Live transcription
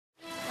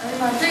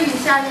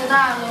下劲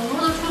大，冷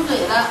炉都出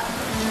水了。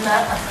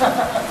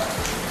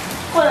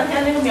过两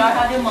天那个苗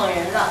啥就猛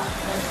人了，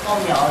冒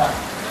苗了。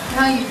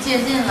让雨接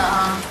近了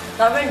啊！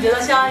老妹儿，你知道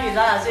下完雨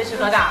咱俩最适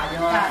合干啥去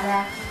吗？咋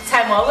的？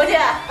采蘑菇去。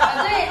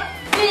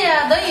对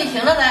呀，等雨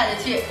停了咱俩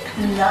就去。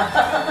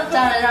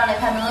让来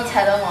看能不能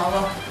采到蘑菇。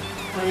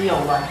我也有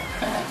啊。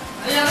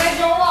哎呀，来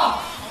交了！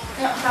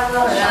哎呀，大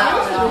哥回来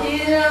了。手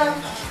机呢？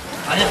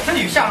哎呀，这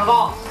雨下着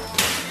大，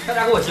大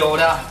家给我浇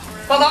的。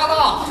大，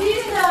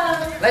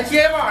来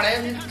接一把来，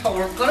你瞅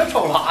搁那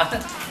瞅啥呢？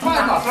妈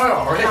呀，打烧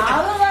窑去。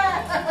啥了呗？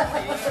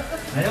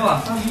哎呀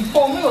妈，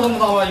报没有这么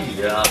大把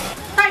雨呀？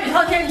大雨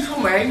套天你出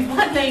门，你不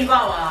看天预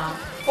报啊？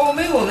报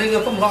没有那个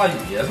这么大雨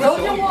呀？不是小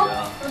雨啊。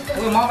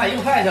我给妈买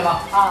硬菜去了。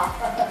啊。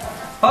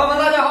朋友们，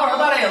大家好，我是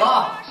大磊子。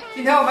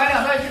今天我买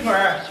2袋鸡腿，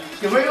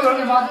有没有人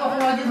给妈做红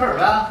烧鸡腿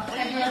呗？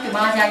还是给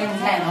妈加硬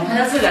菜呢？看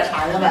他自个儿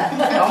馋了呗。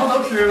咱们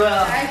都吃呗。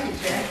咱一起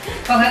吃。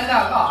刚才你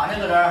俩干啥呢？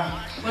搁这儿？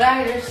我俩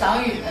搁这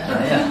赏雨呢。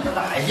哎呀，这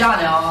哪一下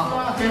呢？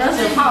给那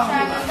水泡去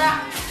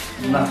吧。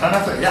那整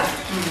点水去。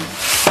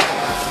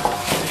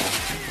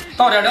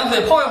倒点凉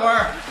水泡一会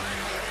儿。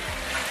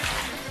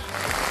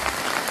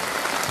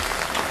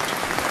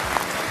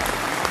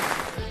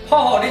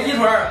泡好的鸡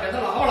腿，给它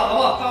拉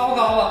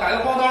吧，改个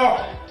包刀，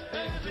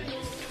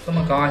这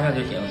么嘎一下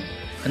就行，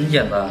很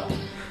简单。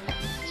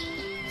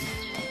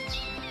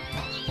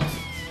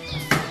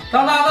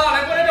张大大，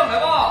来过来整来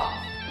吧。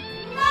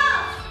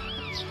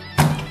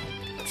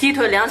鸡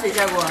腿凉水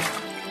下锅，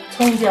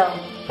葱姜、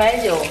白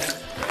酒，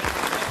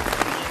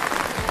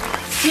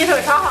鸡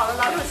腿炒好了，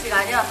拿出洗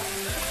干净。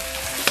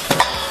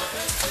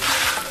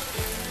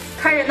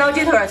开始捞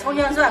鸡腿，葱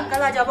姜蒜、干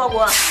辣椒爆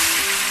锅，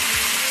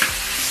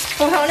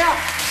红烧料。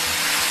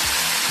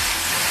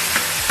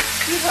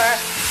鸡腿，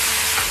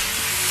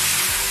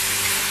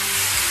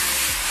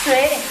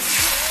水，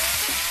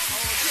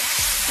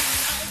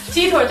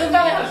鸡腿炖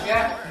半个小时。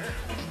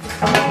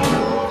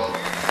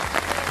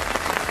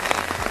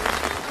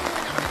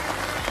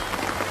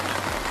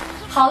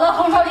好了，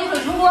红烧鸡腿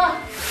出锅。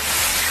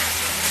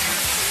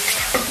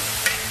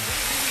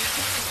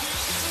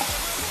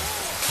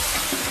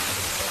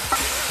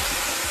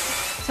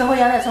最后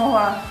养点葱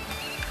花。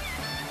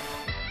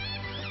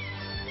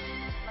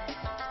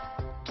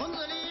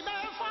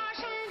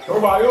手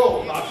把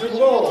肉，哪吃不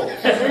够？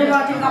谁说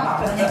这干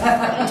嘛呢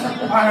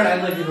20来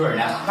个鸡腿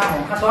呢，那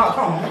我看多少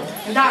套红。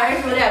你大儿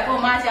说的，给我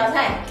妈夹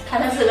菜，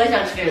看她自个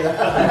想吃的。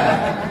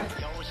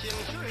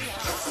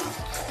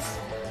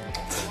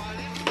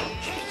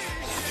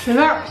吃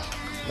面。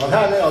老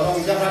太太老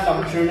东家咱怎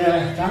么吃呢？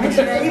咱没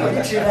吃呢，一会儿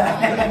就吃了。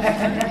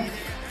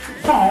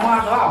放红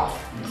花多好。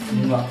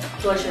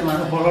多吃吗？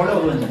红烧料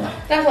炖的吧。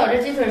大嫂，这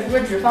鸡腿是不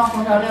是只放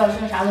红烧料，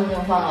剩啥都不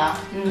用放了？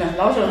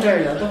老省事儿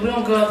了，都不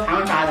用搁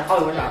糖啥的，好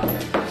油啥的。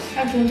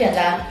那挺简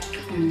单，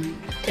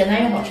简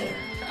单又好吃，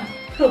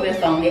特别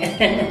方便。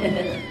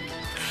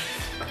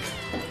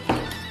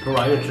这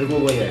玩意儿吃过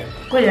瘾。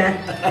过瘾，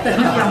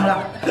香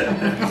了。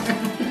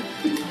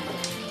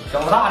小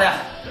不大的。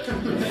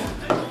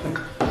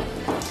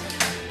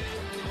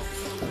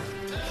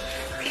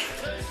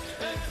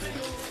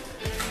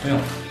哎呦，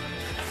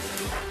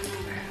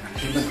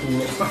吃不出。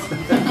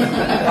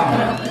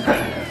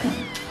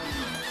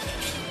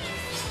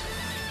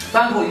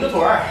3口1个腿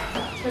儿，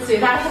这嘴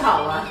大是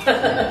好啊，嘴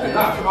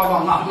大吃8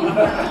方啊。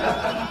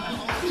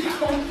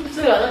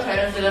自个儿都承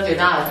认自个儿嘴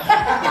大了，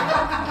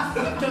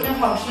证明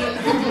好吃。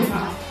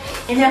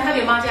今天还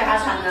给妈加啥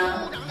餐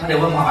呢？那得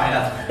问妈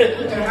呀。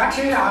有啥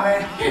吃啥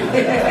呗。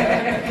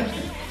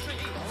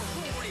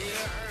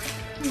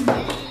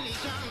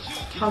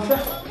好吃。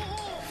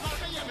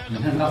你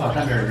看大嫂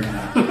蘸汁儿呢。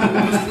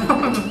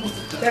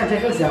这样这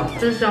更香，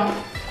真香，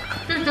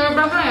这汁儿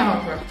拌饭也好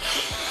吃。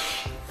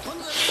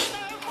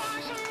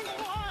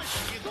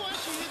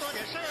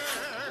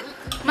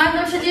妈，你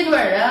都吃鸡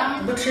腿啊？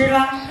你不吃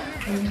了？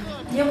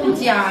你也不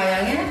加呀？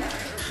给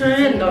吃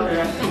人都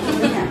是。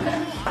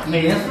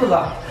每人4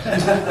个。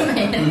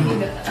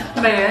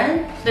每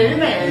人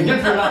你就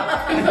吃了。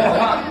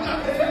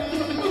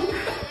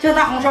这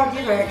大红烧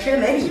鸡腿吃的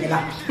没比的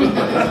了。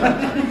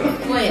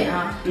过瘾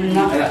啊！哎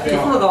呀，第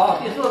4个啊，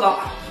第4个。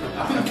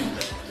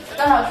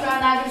大嫂吃完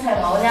大去采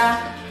蘑去。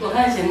我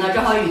看行啊，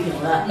正好雨停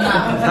了。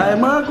采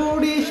蘑菇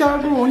的小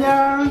姑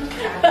娘。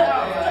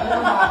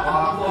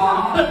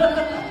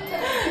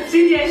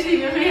今天视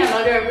频分享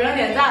到这儿，不要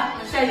点赞，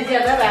下期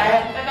见，拜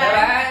拜，拜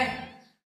拜。